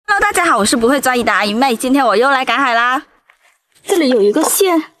大家好，我是不会抓鱼的阿鱼妹，今天我又来赶海啦。这里有一个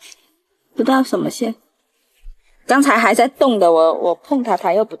线，不知道什么线，刚才还在动的，我碰它，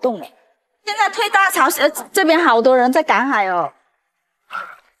它又不动了。现在退大潮，这边好多人在赶海哦。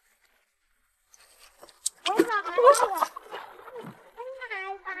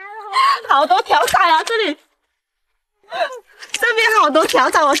好多条仔啊，这里，这边好多条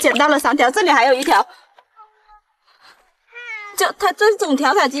仔，我捡到了3条，这里还有1条。就它这种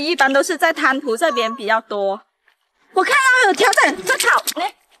条仔机一般都是在滩涂这边比较多。我看到还有条仔在跑，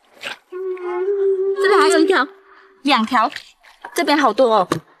哎，这里还有1条、2条，这边好多哦，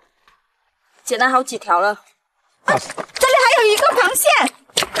捡了好几条了。啊，这里还有一个螃蟹。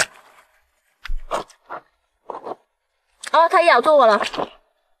哦，它咬住我了，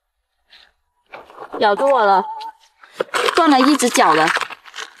咬住我了，断了一只脚了。哎，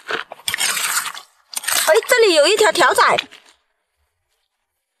这里有1条条仔。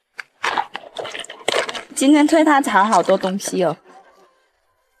今天退它潮好多东西哦。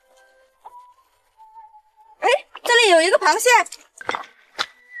哎，这里有一个螃蟹，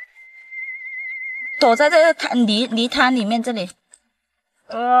躲在这个泥滩里面。这里，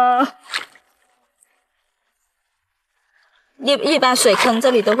一般水坑这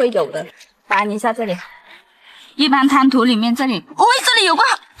里都会有的，翻一下这里。一般滩涂里面这里，哦，这里有个，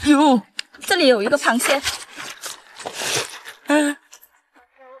这里有一个螃蟹。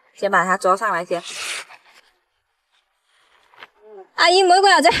先把它抓上来先。阿姨妹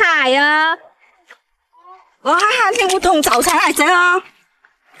嗰日只蟹啊！我看见5桶早餐来着哦，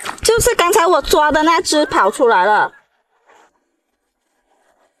就是刚才我抓的那只跑出来了。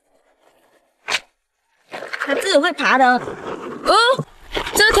它自己会爬的。哦，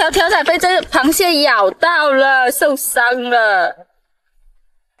这条条仔被这螃蟹咬到了，受伤了。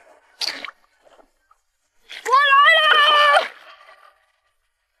我来了！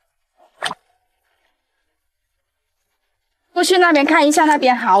过去那边看一下，那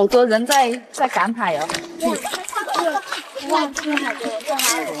边好多人在赶海哦。哇，这边好多，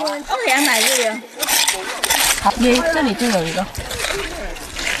哦，羊奶这边。好，这里就有一个，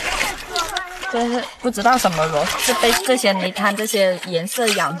这是不知道什么螺，是被这些泥滩这些颜色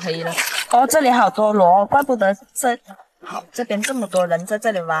养黑了。哦，这里好多螺，怪不得这边这么多人在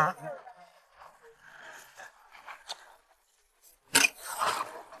这里挖。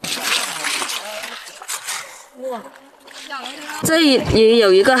哇！这里也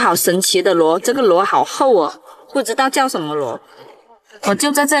有一个好神奇的螺，这个螺好厚哦，不知道叫什么螺。我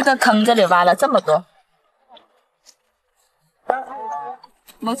就在这个坑这里挖了这么多。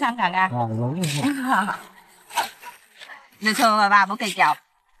冇參加噶？你錯了吧？冇計較。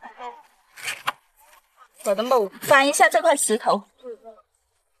我的冇，翻一下這塊石頭。哦，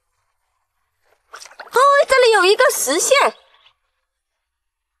這裡有一個石蟹。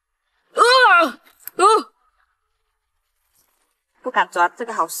不敢抓，这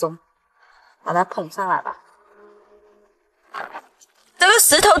个好松，把它捧上来吧。这个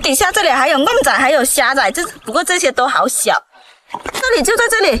石头底下这里还有雁仔，还有虾仔，不过这些都好小。这里就在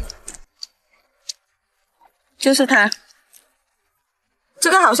这里，就是它。这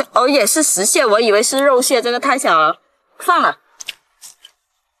个好像哦也是石蟹，我以为是肉蟹，这个太小了，放了。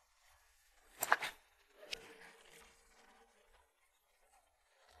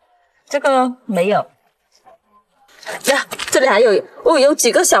这个没有。呀，这里还有哦，有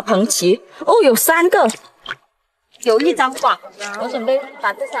几个小螃蜍哦，有3个，有1张网，我准备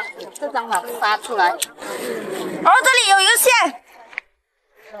把这张网发出来。哦，这里有一个蟹，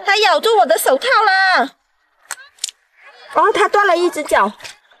它咬住我的手套了。哦，它断了1只脚，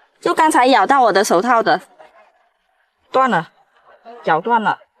就刚才咬到我的手套的，断了，脚断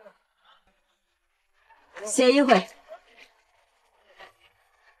了。歇一会。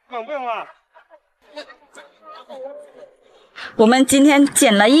不用啊。我们今天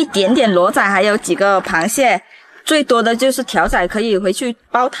捡了一点点螺仔，还有几个螃蟹，最多的就是条仔，可以回去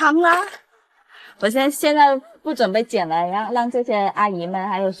煲汤啦。我现在不准备捡了，让这些阿姨们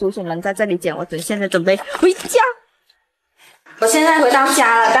还有叔叔们在这里捡。我现在准备回家。我现在回到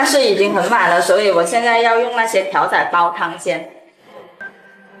家了，但是已经很晚了，所以我现在要用那些条仔煲汤先。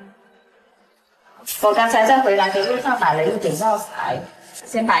我刚才在回来的路上买了一点药材，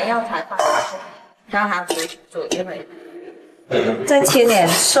先把药材放下去，让它煮一会。再切点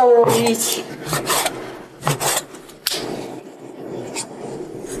瘦肉一起。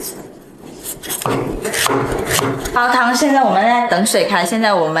煲汤，现在我们在等水开，现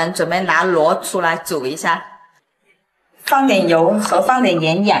在我们准备拿螺出来煮一下，放点油和放点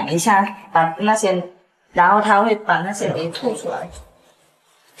盐养一下，把那些，然后它会把那些泥吐出来。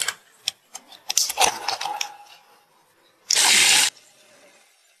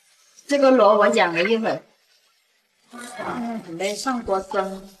这个螺我养了一会儿，准备上锅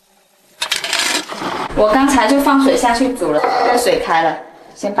蒸。我刚才就放水下去煮了，热水开了，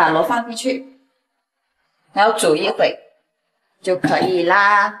先把螺放进去，然后煮一会就可以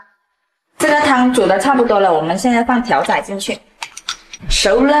啦。这个汤煮的差不多了，我们现在放条仔进去，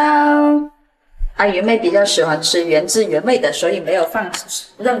熟了。阿鱼妹比较喜欢吃原汁原味的，所以没有放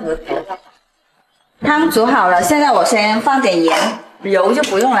任何调料。汤煮好了，现在我先放点盐，油就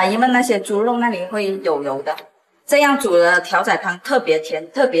不用了，因为那些猪肉那里会有油的。这样煮的条仔汤特别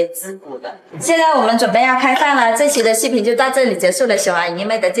甜，特别滋补的。现在我们准备要开饭了，这期的视频就到这里结束了。喜欢阿鱼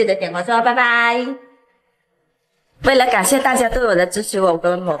妹的记得点关注哦，拜拜。为了感谢大家对我的支持，我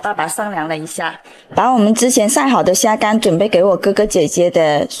跟我爸爸商量了一下，把我们之前晒好的虾干准备给我哥哥姐姐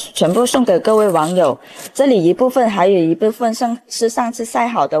的全部送给各位网友。这里一部分还有一部分是上次晒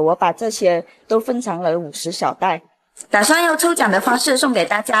好的，我把这些都分成了50小袋，打算用抽奖的方式送给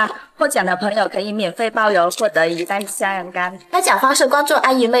大家。获奖的朋友可以免费包邮获得一袋虾仁干。开奖方式关注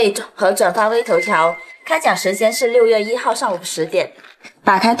阿鱼妹和转发微头条，开奖时间是6月1号上午10点。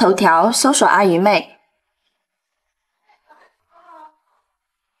打开头条搜索阿鱼妹。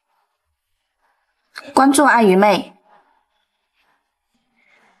关注阿鱼妹，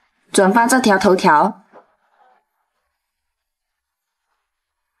转发这条头条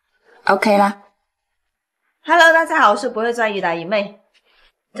 ，OK 啦。Hello， 大家好，我是不会抓鱼的阿鱼妹。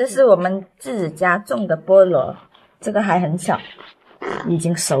这是我们自己家种的菠萝，这个还很小，已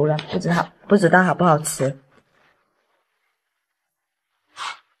经熟了，不知道好不好吃。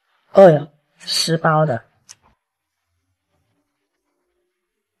哦哟，湿包的。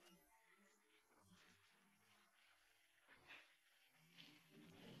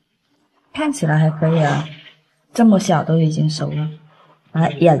看起来还可以啊，这么小都已经熟了，把它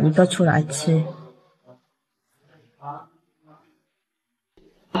咬一个出来吃。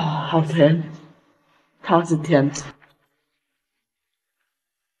好甜，超级甜。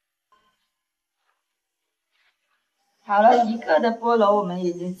好了，一个的菠萝我们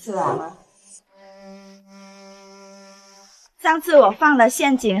已经吃完了。上次我放了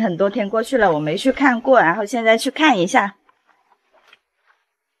陷阱，很多天过去了，我没去看过，然后现在去看一下。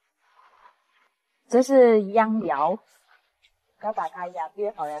这是秧苗，要把它养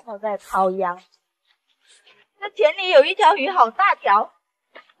约好，然后再掏秧。这田里有一条鱼，好大条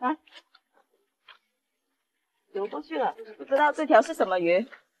啊，游过去了，不知道这条是什么鱼，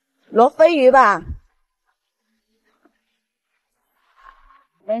罗非鱼吧。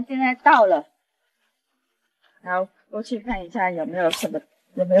我们现在到了，然后过去看一下有没有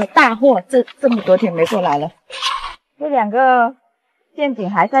大货，这么多天没过来了。这2个陷阱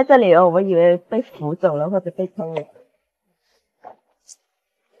还在这里哦，我以为被扶走了或者被偷了。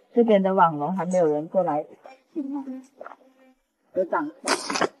这边的网笼还没有人过来，有长出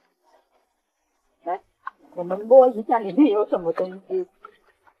来，我们摸一下里面有什么东西。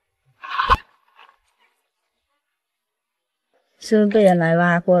是不是被人来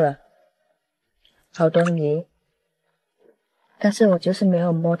挖过了？好多鱼，但是我就是没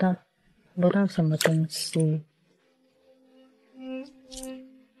有摸到什么东西。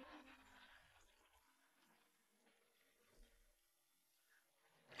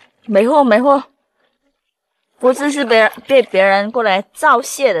没货，估计是被别人过来照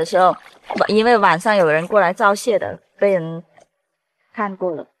蟹的时候，因为晚上有人过来照蟹的，被人看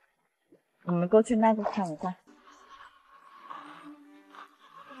过了。我们过去那个看一下。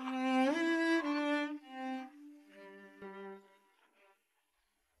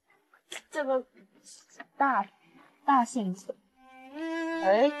这个大陷阱，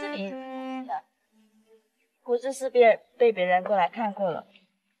哎，这里估计是被别人过来看过了。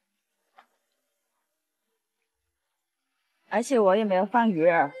而且我也没有放鱼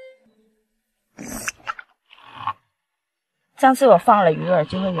饵，上次我放了鱼饵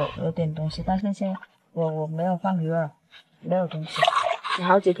就会有点东西，但是现在我没有放鱼饵，没有东西。有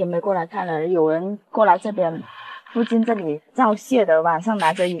好几天没过来看了，有人过来这边附近这里照蟹的，晚上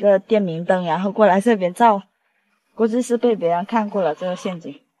拿着一个电明灯，然后过来这边照，估计是被别人看过了这个陷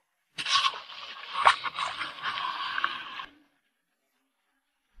阱。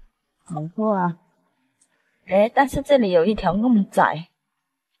没错啊。哎，但是这里有一条弄仔，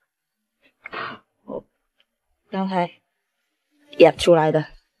我刚才压出来的，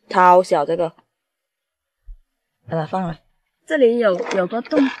超小这个，把它放了。这里有个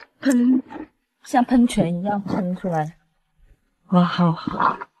洞喷，像喷泉一样喷出来，哇，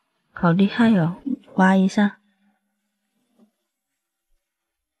好厉害哦！挖一下，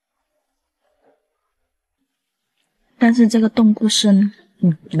但是这个洞不深，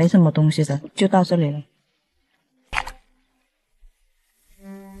没什么东西的，就到这里了。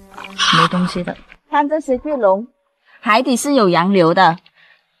没东西的。看这些巨龙，海底是有洋流的，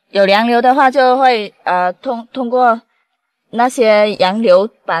有洋流的话就会通过那些洋流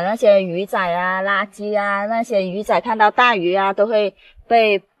把那些鱼仔啊、垃圾啊，那些鱼仔看到大鱼啊都会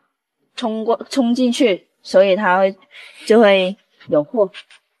被冲进去，所以它就会有祸。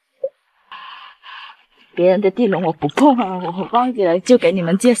别人的地龙我不碰啊，我忘记了，就给你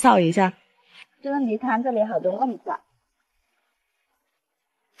们介绍一下。这个泥滩这里好多瓮仔，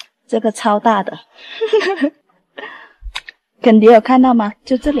这个超大的，肯迪有看到吗？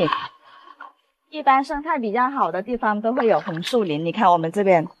就这里。一般生态比较好的地方都会有红树林，你看我们这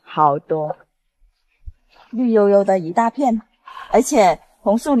边好多，绿油油的一大片，而且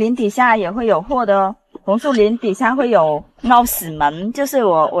红树林底下也会有货的哦。红树林底下会有凹死门，就是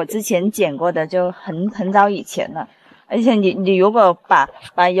我之前捡过的，就很早以前了。而且你如果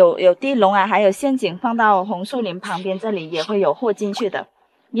把有地笼啊，还有陷阱放到红树林旁边，这里也会有货进去的。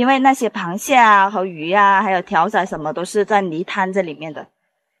因为那些螃蟹啊和鱼啊，还有条仔什么都是在泥滩这里面的。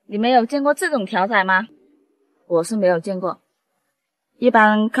你们有见过这种条仔吗？我是没有见过。一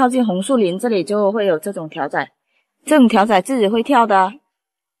般靠近红树林这里就会有这种条仔，这种条仔自己会跳的。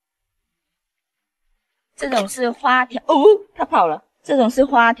这种是花条，哦，它跑了。这种是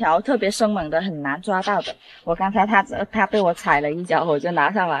花条，特别生猛的，很难抓到的。我刚才它被我踩了一脚，我就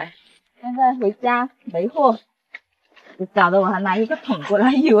拿上来。现在回家没货，搞得我还拿一个桶过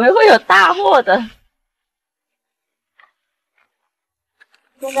来，以为会有大货的。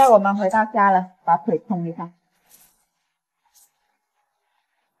现在我们回到家了，把腿冲一下。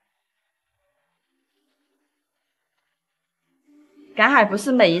赶海不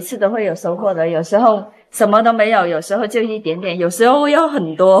是每一次都会有收获的，有时候什么都没有，有时候就一点点，有时候又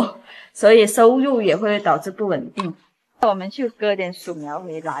很多，所以收入也会导致不稳定。我们去割点薯苗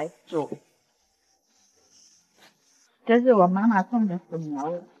回来煮，这是我妈妈种的薯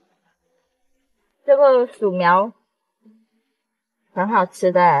苗，这个薯苗很好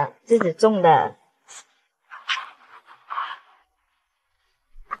吃的，自己种的。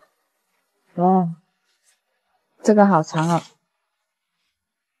哦，这个好长哦。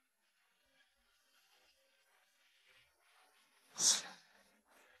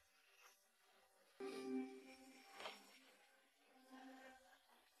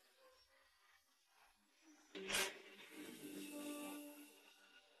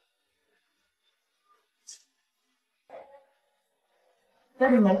这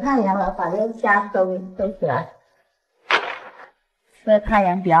里没太阳了，把这个虾收起来。这太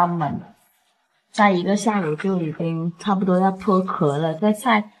阳比较猛，晒一个下午就已经差不多要脱壳了，再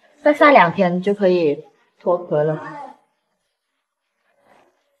晒2天就可以脱壳了。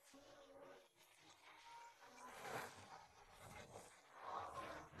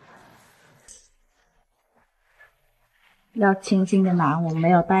要轻轻的拿，我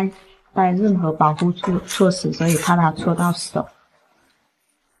没有带任何保护措施，所以怕它戳到手。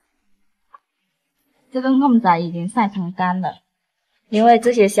这个瓮仔已经晒成干了，因为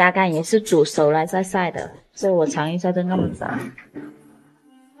这些虾干也是煮熟了再晒的，所以我尝一下这瓮仔。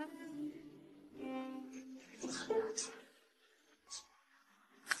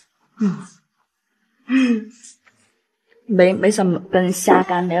没什么，跟虾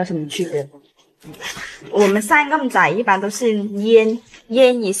干没有什么区别。我们晒瓮仔一般都是腌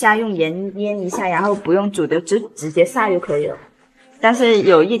一下，用盐腌一下，然后不用煮的，就直接晒就可以了。但是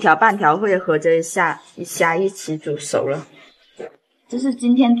有一条半条会和着虾一起煮熟了。这是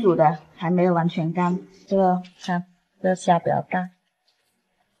今天煮的，还没有完全干。这个看，这虾比较大。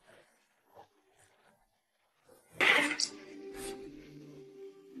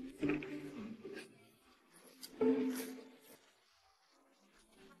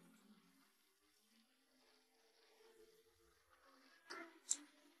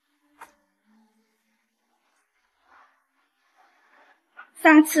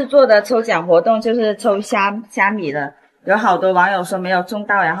上次做的抽奖活动就是抽虾米的，有好多网友说没有中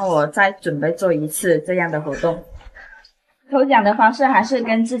到，然后我再准备做一次这样的活动。抽奖的方式还是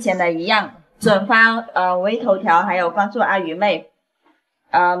跟之前的一样，转发微头条，还有关注阿鱼妹，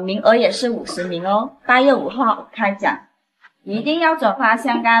名额也是50名哦。8月5号开奖，一定要转发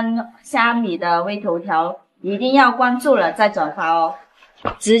相干虾米的微头条，一定要关注了再转发哦，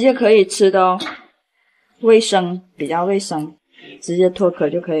直接可以吃的哦，卫生，比较卫生。直接脱壳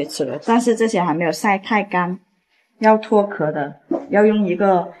就可以吃了，但是这些还没有晒太干，要脱壳的，要用一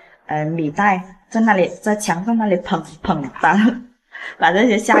个米袋在那里，在墙上那里捧把这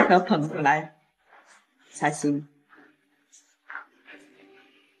些虾壳捧出来才行。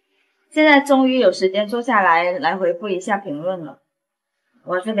现在终于有时间坐下来回复一下评论了，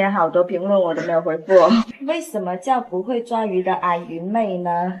我这边好多评论我都没有回复哦。为什么叫不会抓鱼的阿鱼妹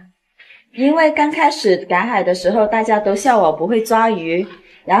呢？因为刚开始赶海的时候，大家都笑我不会抓鱼，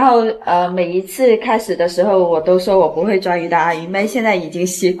然后每一次开始的时候，我都说我不会抓鱼的阿鱼妹，现在已经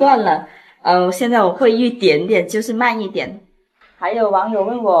习惯了。现在我会一点点，就是慢一点。还有网友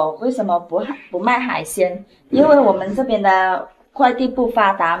问我为什么不卖海鲜，因为我们这边的快递不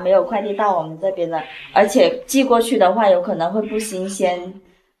发达，没有快递到我们这边的，而且寄过去的话有可能会不新鲜。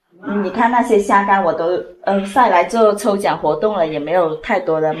你看那些虾干我都晒来做抽奖活动了，也没有太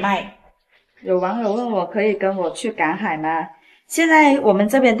多的卖。有网友问我可以跟我去赶海吗？现在我们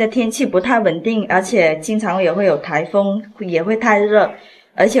这边的天气不太稳定，而且经常也会有台风，也会太热，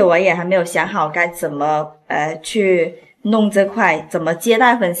而且我也还没有想好该怎么去弄这块，怎么接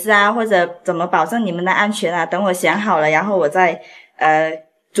待粉丝啊，或者怎么保证你们的安全啊。等我想好了，然后我再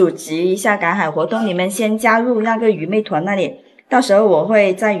组织一下赶海活动，你们先加入那个愚昧团那里，到时候我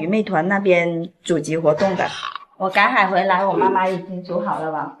会在愚昧团那边组织活动的。我赶海回来，我妈妈已经煮好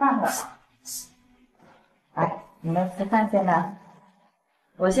了晚饭了。来，你们吃饭先啦。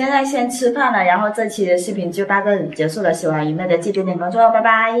我现在先吃饭了，然后这期的视频就到这里结束了。喜欢愚昧的记得点关注哦，拜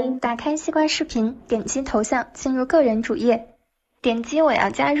拜。打开习惯视频，点击头像进入个人主页，点击我要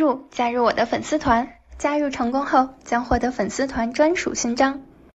加入我的粉丝团。加入成功后将获得粉丝团专属勋章。